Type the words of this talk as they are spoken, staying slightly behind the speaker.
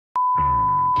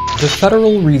The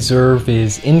Federal Reserve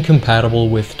is incompatible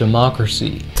with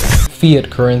democracy. Fiat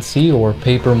currency, or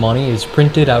paper money, is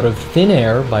printed out of thin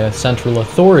air by a central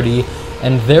authority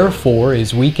and therefore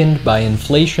is weakened by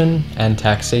inflation and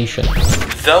taxation.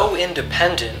 Though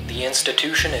independent, the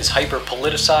institution is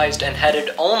hyper-politicized and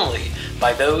headed only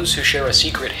by those who share a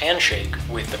secret handshake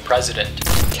with the president.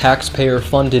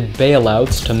 Taxpayer-funded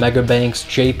bailouts to megabanks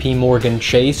J.P. Morgan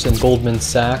Chase and Goldman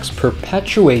Sachs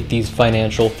perpetuate these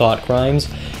financial thought crimes,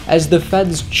 as the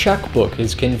Fed's checkbook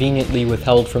is conveniently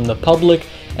withheld from the public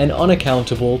and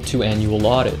unaccountable to annual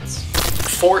audits.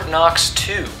 Fort Knox,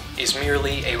 too, is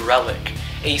merely a relic,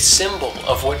 a symbol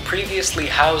of what previously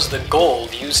housed the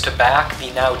gold used to back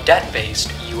the now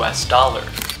debt-based US dollar.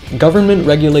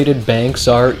 Government-regulated banks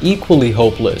are equally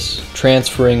hopeless,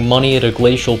 transferring money at a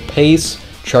glacial pace,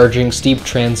 charging steep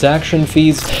transaction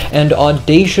fees, and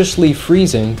audaciously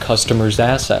freezing customers'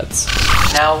 assets.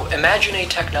 Now, imagine a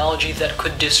technology that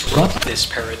could disrupt this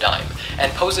paradigm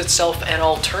and pose itself an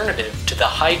alternative to the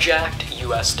hijacked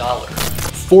US dollar.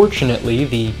 Fortunately,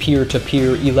 the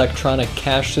peer-to-peer electronic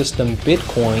cash system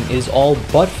Bitcoin is all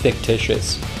but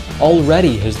fictitious.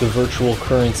 Already has the virtual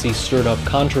currency stirred up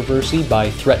controversy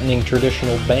by threatening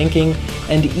traditional banking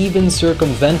and even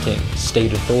circumventing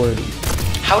state authority.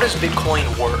 How does Bitcoin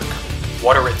work?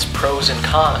 What are its pros and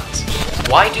cons?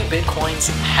 Why do Bitcoins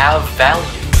have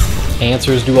value?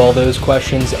 Answers to all those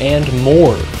questions and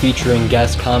more, featuring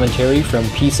guest commentary from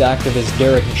peace activist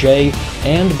Derek J.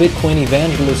 and Bitcoin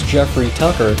evangelist Jeffrey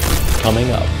Tucker, coming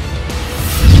up.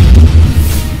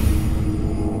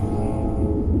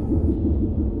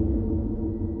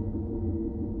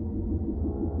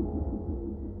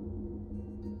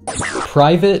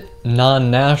 Private,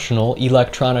 non-national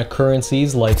electronic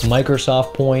currencies like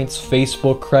Microsoft points,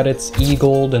 Facebook credits,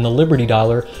 e-gold, and the Liberty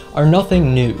Dollar are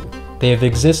nothing new. They have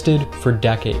existed for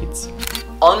decades.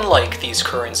 Unlike these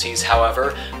currencies,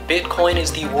 however, Bitcoin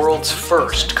is the world's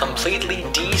first completely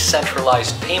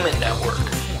decentralized payment network,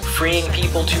 freeing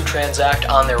people to transact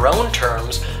on their own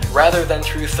terms rather than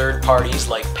through third parties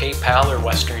like PayPal or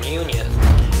Western Union.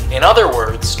 In other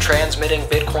words, transmitting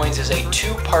Bitcoins is a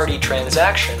two-party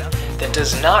transaction that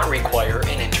does not require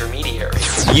an intermediary.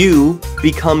 You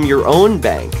become your own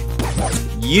bank.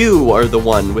 You are the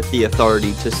one with the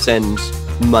authority to send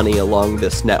money along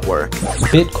this network.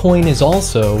 Bitcoin is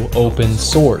also open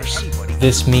source.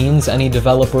 This means any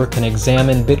developer can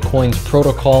examine Bitcoin's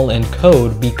protocol and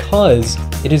code because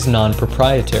it is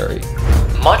non-proprietary.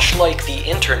 Much like the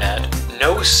internet,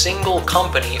 no single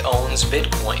company owns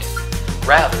Bitcoin.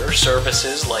 Rather,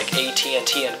 services like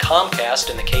AT&T and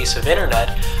Comcast, in the case of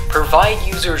internet, provide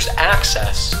users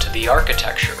access to the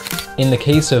architecture. In the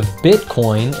case of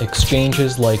Bitcoin,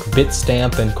 exchanges like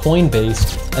Bitstamp and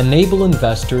Coinbase enable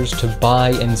investors to buy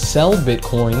and sell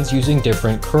Bitcoins using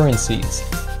different currencies: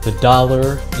 the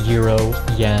dollar, euro,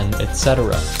 yen,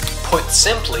 etc. Put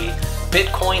simply,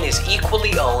 Bitcoin is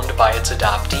equally owned by its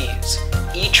adoptees.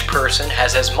 Each person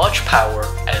has as much power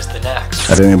as the next.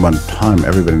 At any one time,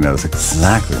 everybody knows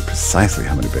exactly, precisely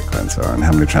how many Bitcoins there are, and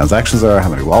how many transactions there are, how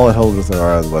many wallet holders there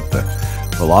are, what the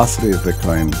velocity of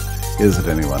Bitcoin is at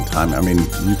any one time. I mean,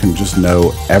 you can just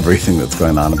know everything that's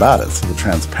going on about it. So the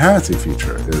transparency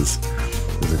feature is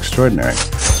extraordinary.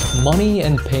 Money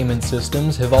and payment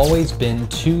systems have always been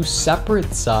two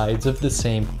separate sides of the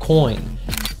same coin.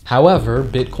 However,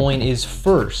 Bitcoin is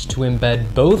first to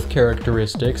embed both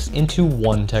characteristics into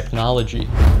one technology.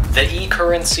 The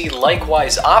e-currency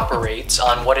likewise operates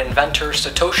on what inventor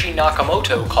Satoshi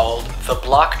Nakamoto called the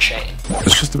blockchain.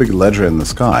 It's just a big ledger in the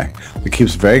sky that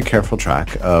keeps very careful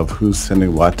track of who's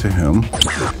sending what to whom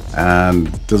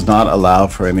and does not allow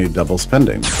for any double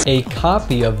spending. A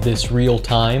copy of this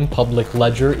real-time public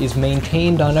ledger is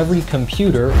maintained on every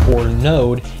computer or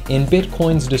node in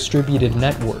Bitcoin's distributed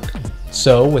network.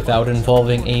 So, without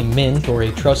involving a mint or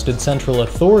a trusted central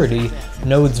authority,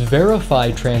 nodes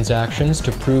verify transactions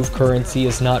to prove currency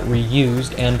is not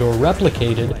reused and/or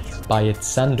replicated by its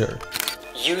sender.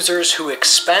 Users who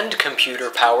expend computer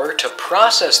power to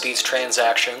process these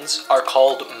transactions are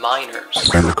called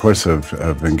miners. In the course of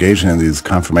engaging in these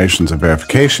confirmations and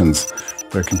verifications,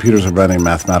 their computers are running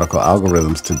mathematical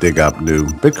algorithms to dig up new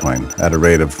Bitcoin at a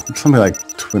rate of something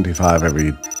like 25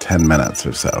 every 10 minutes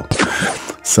or so.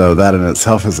 So that in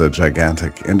itself is a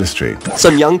gigantic industry.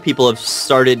 Some young people have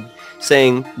started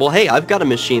saying, well, hey, I've got a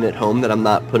machine at home that I'm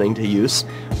not putting to use.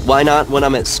 Why not when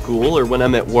I'm at school or when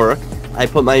I'm at work, I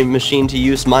put my machine to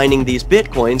use mining these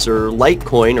Bitcoins or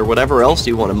Litecoin or whatever else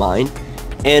you want to mine.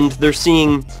 And they're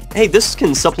seeing, hey, this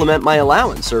can supplement my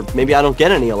allowance, or maybe I don't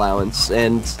get any allowance,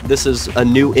 and this is a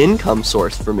new income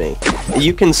source for me.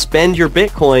 You can spend your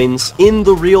Bitcoins in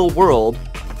the real world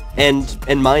and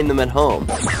mine them at home.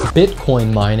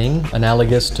 Bitcoin mining,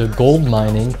 analogous to gold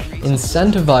mining,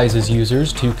 incentivizes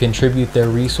users to contribute their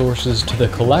resources to the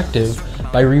collective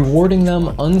by rewarding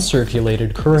them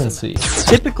uncirculated currency.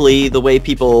 Typically, the way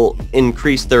people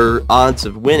increase their odds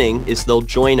of winning is they'll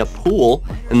join a pool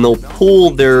and they'll pool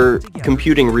their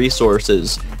computing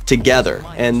resources together,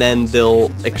 and then they'll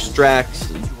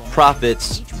extract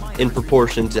profits in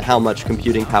proportion to how much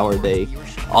computing power they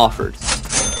offered.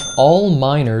 All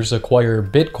miners acquire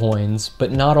bitcoins,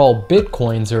 but not all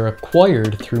bitcoins are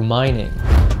acquired through mining.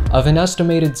 Of an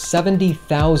estimated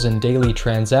 70,000 daily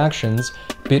transactions,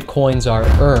 bitcoins are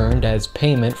earned as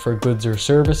payment for goods or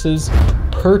services,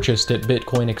 purchased at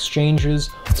Bitcoin exchanges,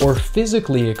 or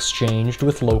physically exchanged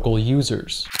with local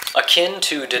users. Akin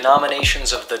to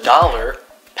denominations of the dollar,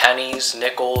 pennies,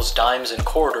 nickels, dimes, and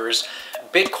quarters,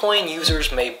 Bitcoin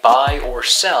users may buy or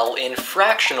sell in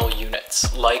fractional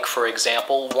units, like, for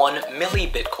example, 1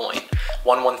 millibitcoin,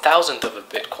 1/1000th of a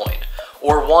Bitcoin,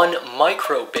 or 1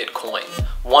 micro-Bitcoin,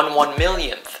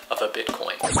 1/1,000,000th of a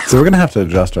Bitcoin. So we're going to have to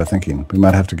adjust our thinking. We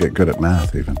might have to get good at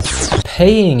math even.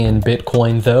 Paying in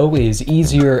Bitcoin, though, is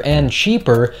easier and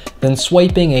cheaper than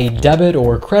swiping a debit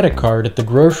or credit card at the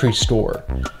grocery store.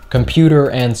 Computer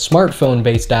and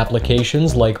smartphone-based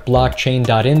applications like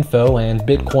blockchain.info and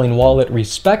Bitcoin Wallet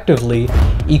respectively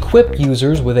equip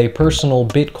users with a personal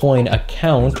Bitcoin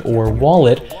account or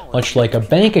wallet, much like a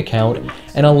bank account,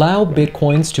 and allow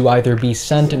Bitcoins to either be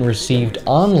sent and received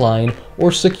online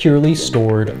or securely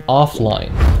stored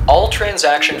offline. All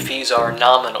transaction fees are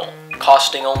nominal,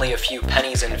 costing only a few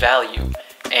pennies in value,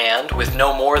 and with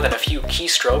no more than a few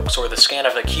keystrokes or the scan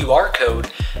of a QR code,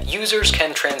 users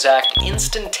can transact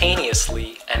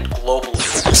instantaneously and globally.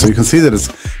 So you can see that it's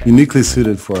uniquely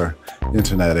suited for the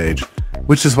internet age,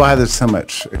 which is why there's so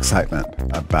much excitement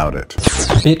about it.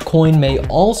 Bitcoin may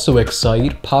also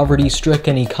excite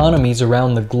poverty-stricken economies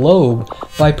around the globe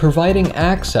by providing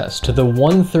access to the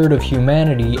 1/3 of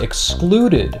humanity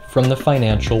excluded from the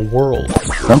financial world.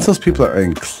 Once those people are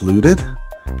included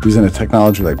using a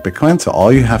technology like Bitcoin, so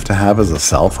all you have to have is a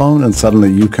cell phone and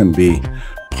suddenly you can be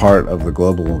part of the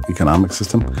global economic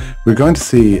system, we're going to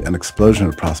see an explosion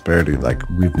of prosperity like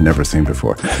we've never seen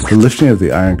before. The lifting of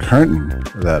the Iron Curtain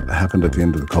that happened at the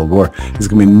end of the Cold War is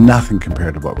going to be nothing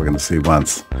compared to what we're going to see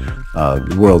once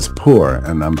the world's poor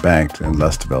and unbanked and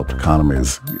less developed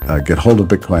economies get hold of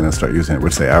Bitcoin and start using it,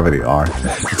 which they already are.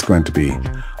 It's going to be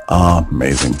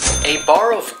amazing. A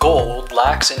bar of gold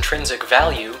lacks intrinsic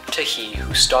value to he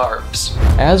who starves.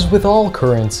 As with all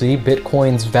currency,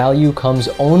 Bitcoin's value comes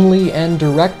only and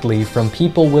directly from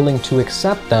people willing to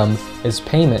accept them as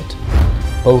payment.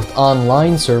 Both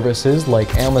online services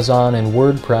like Amazon and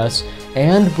WordPress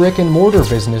and brick-and-mortar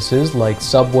businesses like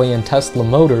Subway and Tesla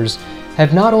Motors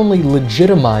have not only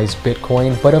legitimized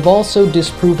Bitcoin, but have also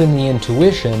disproven the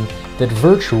intuition that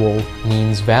virtual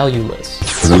means valueless.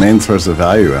 The main source of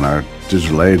value in our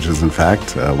digital age is in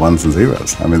fact ones and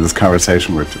zeros. I mean, this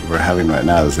conversation we're having right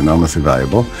now is enormously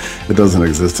valuable. It doesn't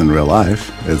exist in real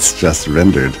life. It's just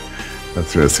rendered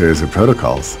through a series of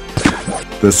protocols.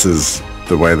 This is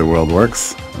the way the world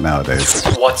works nowadays.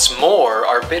 What's more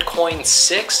are Bitcoin's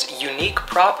 6 unique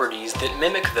properties that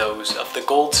mimic those of the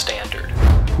gold standard.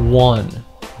 1.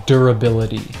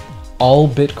 Durability. All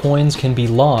Bitcoins can be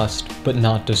lost, but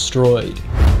not destroyed.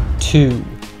 2.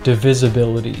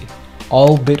 Divisibility.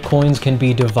 All Bitcoins can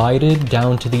be divided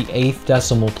down to the 8th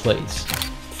decimal place.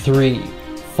 3.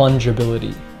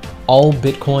 Fungibility. All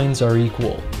Bitcoins are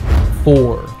equal.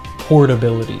 4.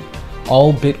 Portability.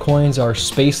 All Bitcoins are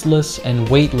spaceless and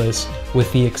weightless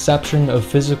with the exception of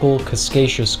physical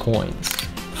Cascacious coins.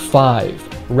 5.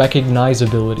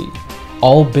 Recognizability.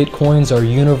 All Bitcoins are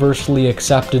universally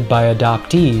accepted by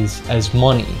adoptees as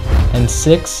money. And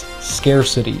 6.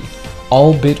 Scarcity.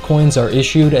 All Bitcoins are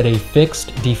issued at a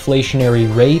fixed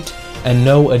deflationary rate, and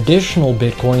no additional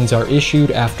Bitcoins are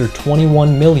issued after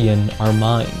 21 million are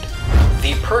mined.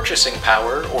 The purchasing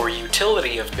power or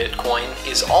utility of Bitcoin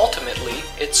is ultimately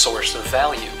its source of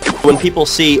value. When people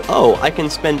see, oh, I can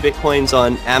spend Bitcoins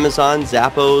on Amazon,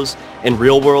 Zappos, and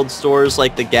real-world stores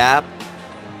like the Gap,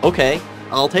 okay,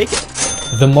 I'll take it.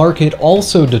 The market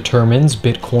also determines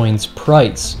Bitcoin's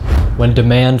price. When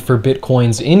demand for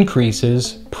Bitcoins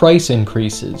increases, price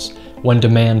increases. When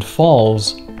demand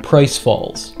falls, price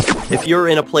falls. If you're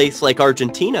in a place like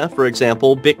Argentina, for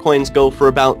example, Bitcoins go for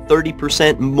about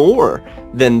 30% more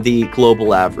than the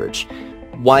global average.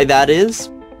 Why that is?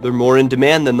 They're more in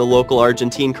demand than the local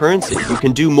Argentine currency. You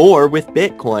can do more with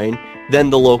Bitcoin than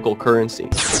the local currency.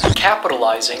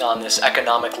 Capitalizing on this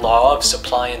economic law of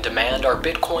supply and demand are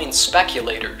Bitcoin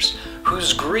speculators,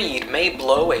 whose greed may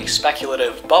blow a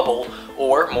speculative bubble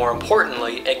or more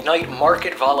importantly, ignite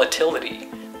market volatility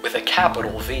with a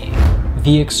capital V.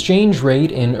 The exchange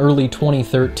rate in early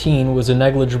 2013 was a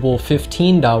negligible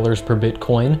 $15 per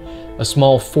Bitcoin, a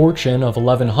small fortune of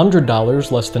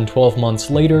 $1,100 less than 12 months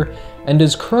later, and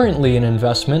is currently an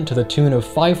investment to the tune of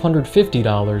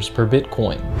 $550 per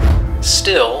Bitcoin.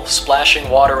 Still, splashing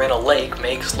water in a lake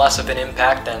makes less of an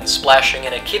impact than splashing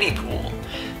in a kiddie pool.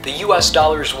 The US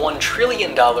dollar's $1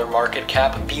 trillion market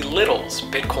cap belittles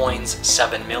Bitcoin's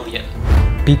 $7 million.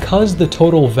 Because the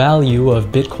total value of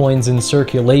Bitcoins in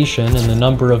circulation and the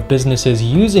number of businesses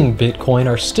using Bitcoin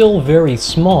are still very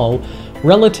small,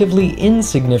 relatively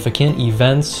insignificant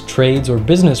events, trades, or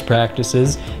business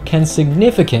practices can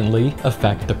significantly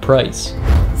affect the price.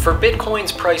 For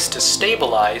Bitcoin's price to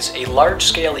stabilize, a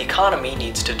large-scale economy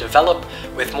needs to develop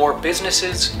with more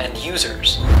businesses and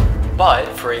users. But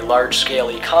for a large-scale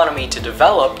economy to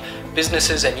develop,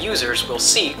 businesses and users will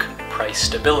seek price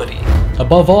stability.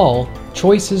 Above all,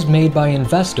 choices made by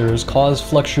investors cause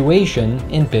fluctuation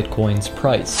in Bitcoin's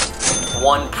price.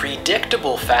 One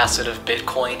predictable facet of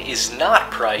Bitcoin is not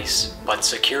price, but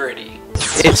security.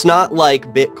 It's not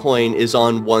like Bitcoin is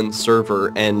on one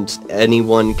server and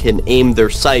anyone can aim their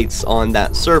sights on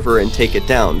that server and take it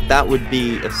down. That would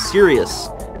be a serious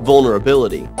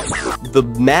vulnerability. The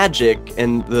magic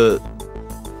and the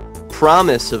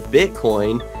promise of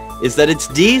Bitcoin is that it's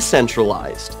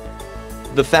decentralized.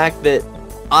 The fact that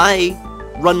I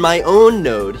run my own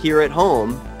node here at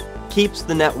home keeps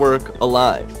the network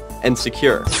alive and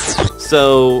secure.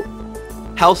 So,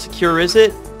 how secure is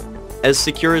it? As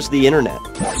secure as the internet.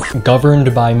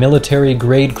 Governed by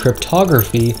military-grade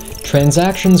cryptography,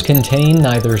 transactions contain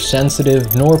neither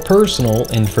sensitive nor personal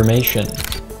information.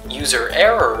 User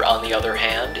error, on the other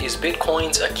hand, is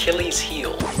Bitcoin's Achilles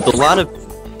heel. A lot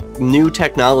of new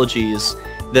technologies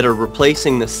that are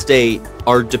replacing the state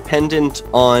are dependent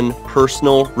on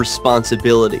personal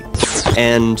responsibility.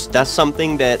 And that's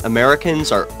something that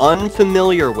Americans are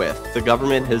unfamiliar with. The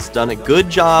government has done a good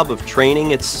job of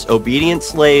training its obedient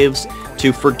slaves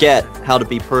to forget how to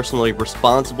be personally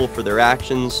responsible for their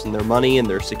actions and their money and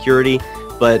their security,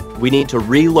 but we need to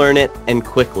relearn it, and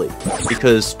quickly,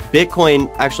 because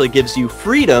Bitcoin actually gives you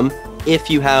freedom if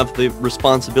you have the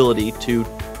responsibility to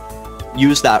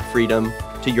use that freedom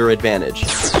to your advantage.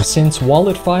 Since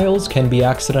wallet files can be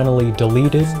accidentally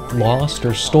deleted, lost,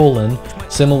 or stolen,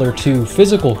 similar to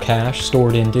physical cash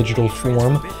stored in digital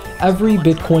form, every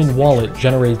Bitcoin wallet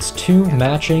generates two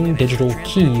matching digital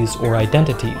keys or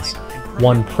identities,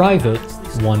 one private,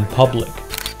 one public.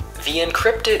 The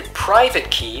encrypted private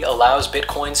key allows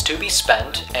Bitcoins to be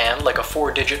spent and, like a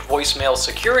 4-digit voicemail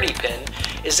security PIN,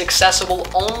 is accessible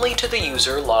only to the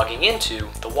user logging into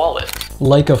the wallet.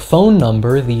 Like a phone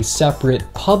number, the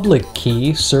separate public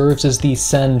key serves as the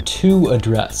send to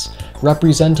address,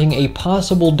 representing a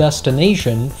possible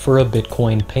destination for a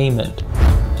Bitcoin payment.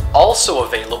 Also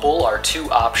available are two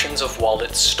options of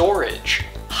wallet storage,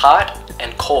 hot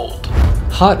and cold.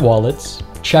 Hot wallets,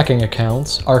 checking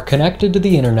accounts, are connected to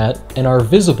the internet and are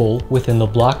visible within the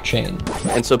blockchain.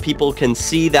 And so people can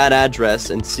see that address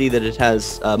and see that it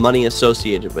has money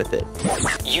associated with it.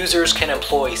 Users can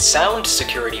employ sound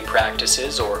security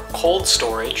practices or cold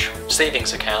storage,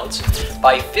 savings accounts,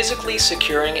 by physically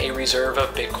securing a reserve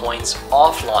of Bitcoins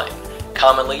offline,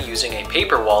 commonly using a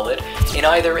paper wallet in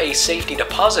either a safety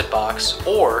deposit box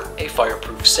or a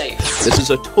fireproof safe. This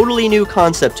is a totally new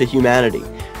concept to humanity.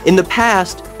 In the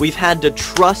past, we've had to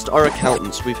trust our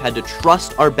accountants, we've had to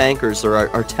trust our bankers or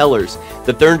our tellers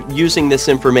that they're using this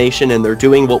information and they're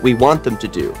doing what we want them to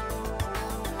do.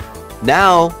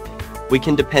 Now, we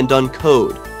can depend on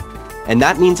code, and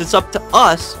that means it's up to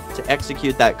us to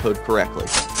execute that code correctly.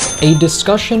 A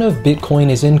discussion of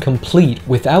Bitcoin is incomplete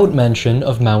without mention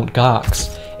of Mt.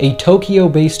 Gox, a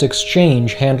Tokyo-based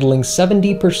exchange handling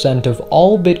 70% of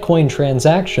all Bitcoin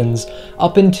transactions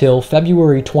up until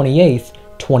February 28th,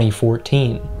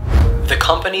 2014. The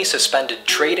company suspended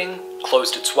trading,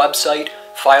 closed its website,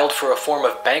 filed for a form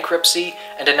of bankruptcy,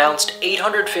 and announced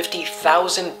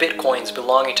 850,000 Bitcoins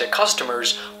belonging to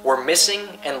customers were missing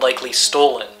and likely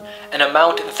stolen, an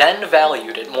amount then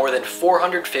valued at more than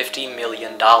 $450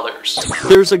 million.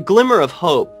 There's a glimmer of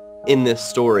hope in this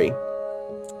story.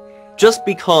 Just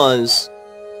because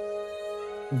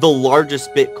the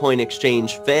largest Bitcoin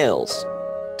exchange fails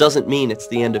doesn't mean it's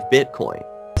the end of Bitcoin.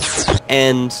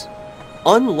 And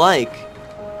unlike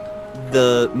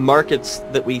the markets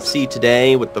that we see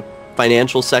today with the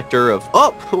financial sector of,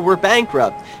 oh, we're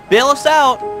bankrupt, bail us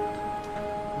out,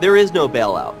 there is no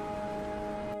bailout.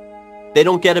 They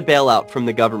don't get a bailout from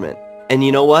the government. And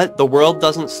you know what? The world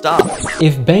doesn't stop.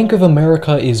 If Bank of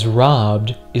America is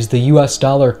robbed, is the US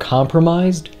dollar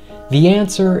compromised? The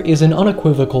answer is an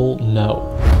unequivocal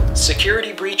no.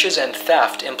 Security breaches and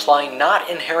theft imply not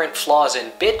inherent flaws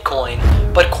in Bitcoin,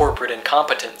 but corporate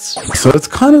incompetence. So it's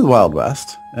kind of the Wild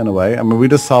West, in a way. I mean, we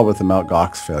just saw with the Mt.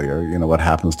 Gox failure, what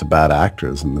happens to bad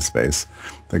actors in the space.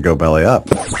 They go belly up.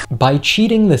 By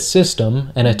cheating the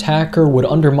system, an attacker would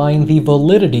undermine the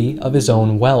validity of his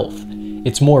own wealth.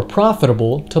 It's more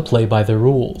profitable to play by the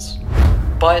rules.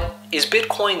 But is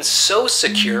Bitcoin so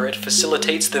secure it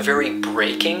facilitates the very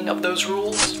breaking of those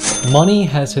rules? Money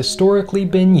has historically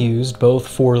been used both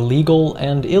for legal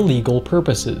and illegal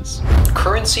purposes.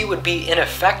 Currency would be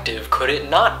ineffective could it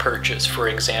not purchase, for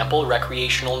example,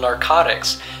 recreational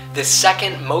narcotics, the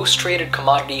second most traded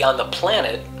commodity on the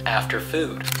planet after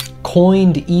food.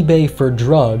 Coined eBay for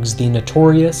drugs, the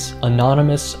notorious,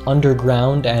 anonymous,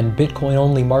 underground, and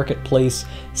Bitcoin-only marketplace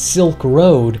Silk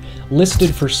Road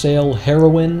listed for sale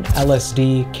heroin,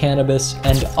 LSD, cannabis,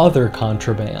 and other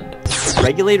contraband.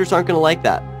 Regulators aren't going to like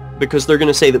that because they're going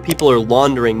to say that people are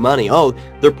laundering money. Oh,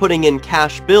 they're putting in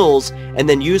cash bills and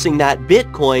then using that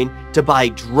Bitcoin to buy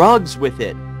drugs with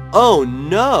it. Oh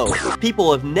no!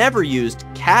 People have never used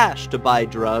cash to buy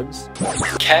drugs.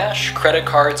 Cash, credit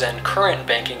cards, and current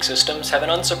banking systems have an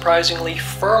unsurprisingly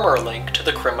firmer link to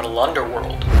the criminal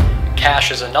underworld.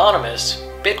 Cash is anonymous,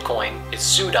 Bitcoin is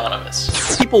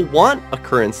pseudonymous. People want a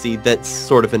currency that's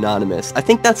sort of anonymous. I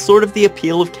think that's sort of the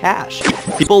appeal of cash.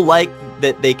 People like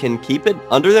that they can keep it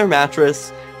under their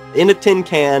mattress, in a tin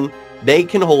can, they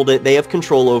can hold it, they have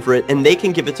control over it, and they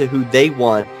can give it to who they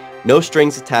want. No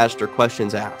strings attached or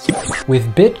questions asked.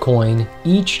 With Bitcoin,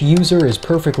 each user is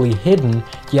perfectly hidden,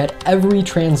 yet every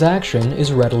transaction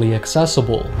is readily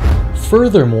accessible.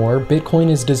 Furthermore, Bitcoin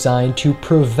is designed to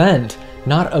prevent,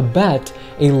 not abet,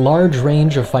 a large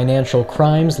range of financial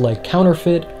crimes like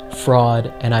counterfeit,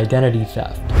 fraud, and identity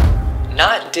theft.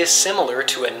 Not dissimilar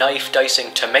to a knife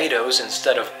dicing tomatoes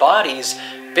instead of bodies,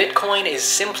 Bitcoin is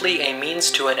simply a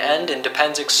means to an end and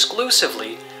depends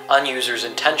exclusively on users'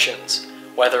 intentions,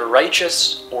 whether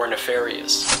righteous or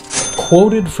nefarious.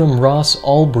 Quoted from Ross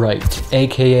Ulbricht,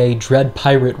 aka Dread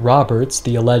Pirate Roberts,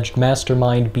 the alleged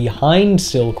mastermind behind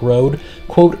Silk Road,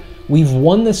 quote, "We've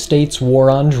won the state's war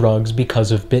on drugs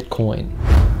because of Bitcoin."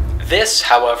 This,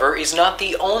 however, is not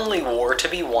the only war to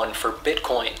be won for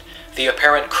Bitcoin. The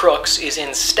apparent crux is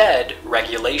instead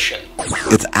regulation.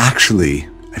 It's actually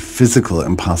a physical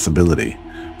impossibility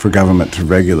for government to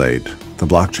regulate the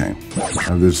blockchain.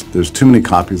 There's too many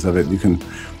copies of it.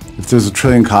 If there's 1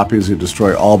 trillion copies, you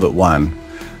destroy all but one.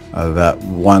 That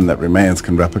one that remains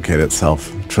can replicate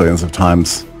itself trillions of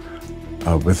times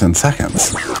within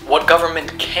seconds. What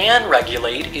government can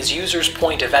regulate is users'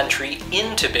 point of entry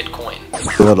into Bitcoin.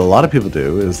 What a lot of people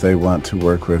do is they want to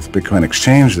work with Bitcoin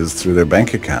exchanges through their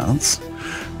bank accounts,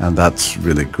 and that's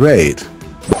really great,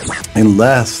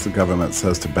 unless the government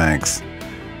says to banks,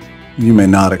 you may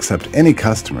not accept any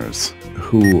customers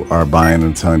who are buying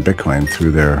and selling Bitcoin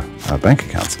through their bank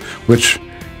accounts, which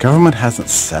government hasn't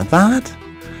said that,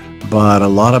 but a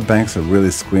lot of banks are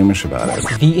really squeamish about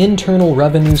it. The Internal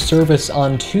Revenue Service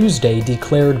on Tuesday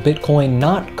declared Bitcoin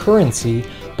not currency,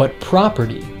 but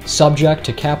property, subject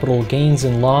to capital gains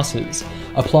and losses,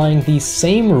 applying the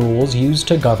same rules used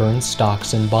to govern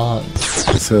stocks and bonds.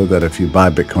 So that if you buy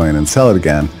Bitcoin and sell it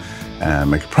again,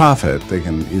 and make a profit, they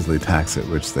can easily tax it,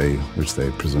 which they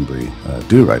presumably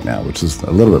do right now, which is a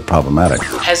little bit problematic.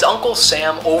 Has Uncle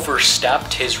Sam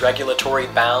overstepped his regulatory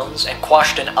bounds and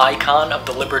quashed an icon of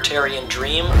the libertarian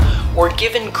dream, or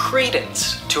given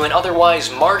credence to an otherwise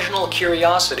marginal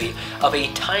curiosity of a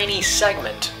tiny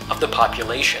segment of the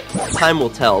population? Time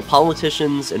will tell.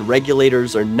 Politicians and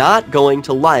regulators are not going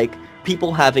to like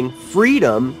people having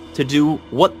freedom to do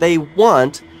what they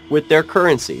want with their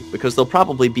currency, because they'll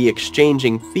probably be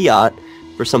exchanging fiat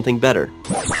for something better.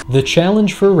 The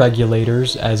challenge for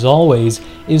regulators, as always,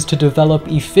 is to develop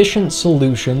efficient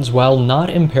solutions while not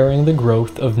impairing the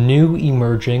growth of new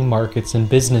emerging markets and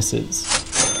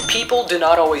businesses. People do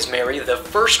not always marry the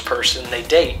first person they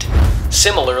date.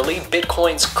 Similarly,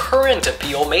 Bitcoin's current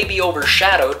appeal may be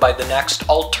overshadowed by the next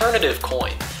alternative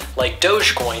coin, like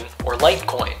Dogecoin or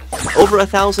Litecoin. Over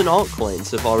 1,000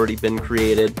 altcoins have already been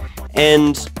created,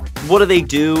 and what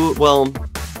do? Well,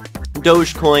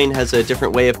 Dogecoin has a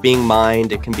different way of being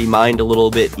mined. It can be mined a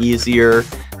little bit easier,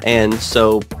 and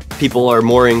so people are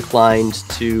more inclined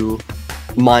to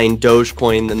mine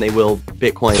Dogecoin than they will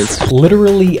Bitcoin.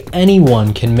 Literally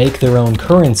anyone can make their own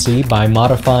currency by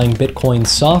modifying Bitcoin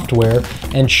software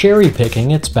and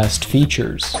cherry-picking its best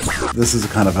features. This is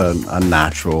kind of a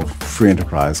natural free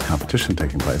enterprise competition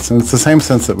taking place. And it's the same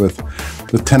sense that with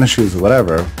tennis shoes or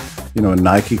whatever, when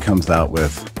Nike comes out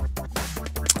with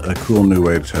a cool new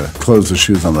way to close the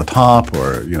shoes on the top,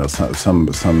 or some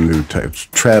new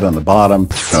tread on the bottom,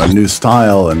 a new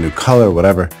style, a new color,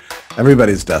 whatever.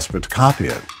 Everybody's desperate to copy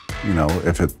it,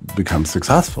 if it becomes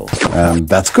successful. And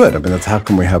that's good. I mean, that's how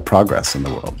come we have progress in the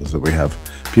world, is that we have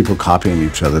people copying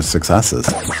each other's successes.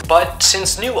 But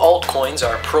since new altcoins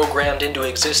are programmed into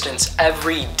existence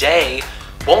every day,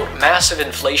 won't massive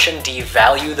inflation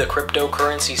devalue the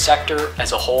cryptocurrency sector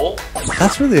as a whole?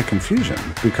 That's really a confusion,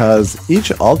 because each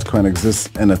altcoin exists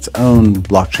in its own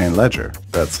blockchain ledger.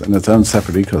 That's in its own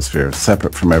separate ecosphere,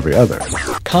 separate from every other.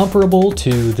 Comparable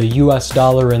to the US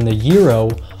dollar and the euro,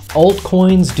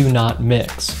 altcoins do not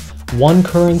mix. One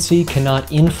currency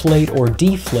cannot inflate or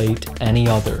deflate any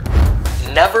other.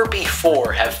 Never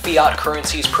before have fiat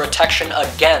currency's protection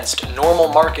against normal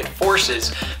market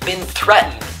forces been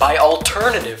threatened by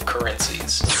alternative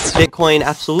currencies. Bitcoin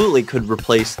absolutely could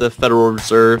replace the Federal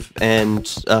Reserve and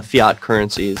fiat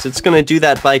currencies. It's going to do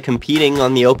that by competing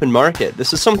on the open market.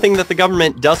 This is something that the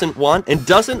government doesn't want and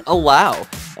doesn't allow.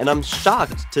 And I'm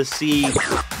shocked to see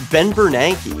Ben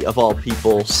Bernanke, of all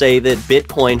people, say that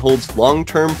Bitcoin holds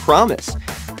long-term promise.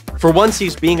 For once,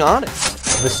 he's being honest.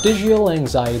 Vestigial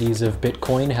anxieties of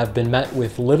Bitcoin have been met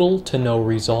with little to no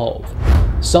resolve.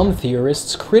 Some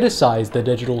theorists criticize the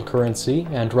digital currency,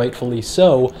 and rightfully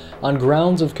so, on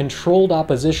grounds of controlled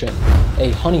opposition,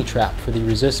 a honey trap for the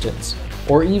resistance,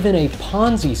 or even a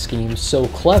Ponzi scheme so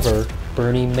clever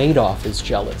Bernie Madoff is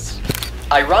jealous.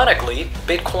 Ironically,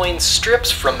 Bitcoin strips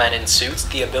from men in suits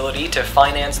the ability to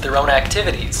finance their own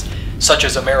activities, such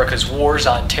as America's wars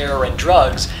on terror and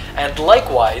drugs, and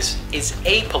likewise is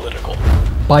apolitical.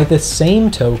 By the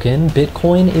same token,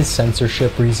 Bitcoin is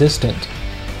censorship resistant.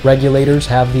 Regulators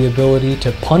have the ability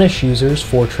to punish users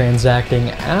for transacting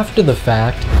after the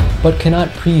fact, but cannot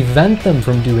prevent them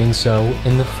from doing so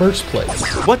in the first place.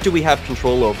 What do we have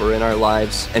control over in our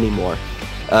lives anymore?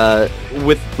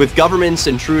 With governments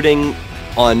intruding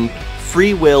on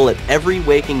free will at every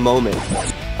waking moment,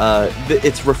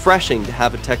 it's refreshing to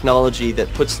have a technology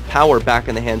that puts power back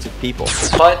in the hands of people.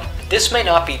 But this may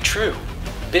not be true.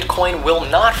 Bitcoin will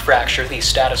not fracture the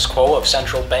status quo of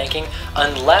central banking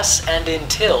unless and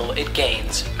until it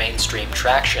gains mainstream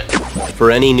traction.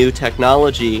 For any new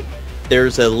technology,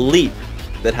 there's a leap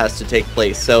that has to take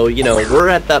place. So, we're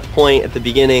at that point at the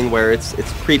beginning where it's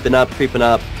creeping up.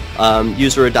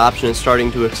 User adoption is starting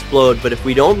to explode, but if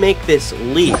we don't make this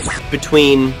leap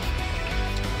between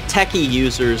techie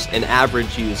users and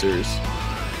average users,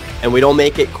 and we don't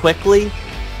make it quickly,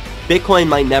 Bitcoin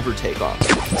might never take off.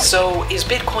 So, is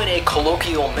Bitcoin a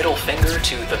colloquial middle finger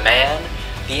to the man,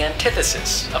 the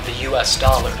antithesis of the US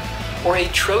dollar, or a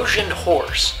Trojan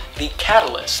horse, the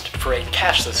catalyst for a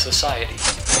cashless society?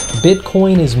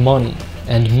 Bitcoin is money,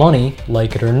 and money,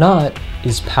 like it or not,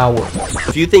 is power.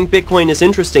 If you think Bitcoin is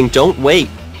interesting, don't wait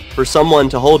for someone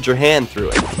to hold your hand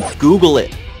through it. Google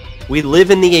it. We live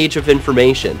in the age of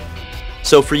information.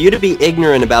 So for you to be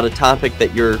ignorant about a topic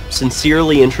that you're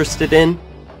sincerely interested in,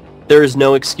 there is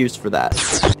no excuse for that.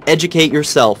 Educate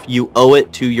yourself. You owe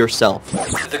it to yourself.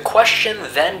 The question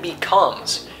then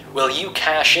becomes, will you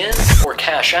cash in or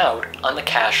cash out on the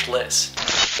cashless?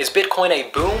 Is Bitcoin a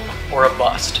boom or a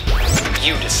bust?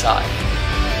 You decide.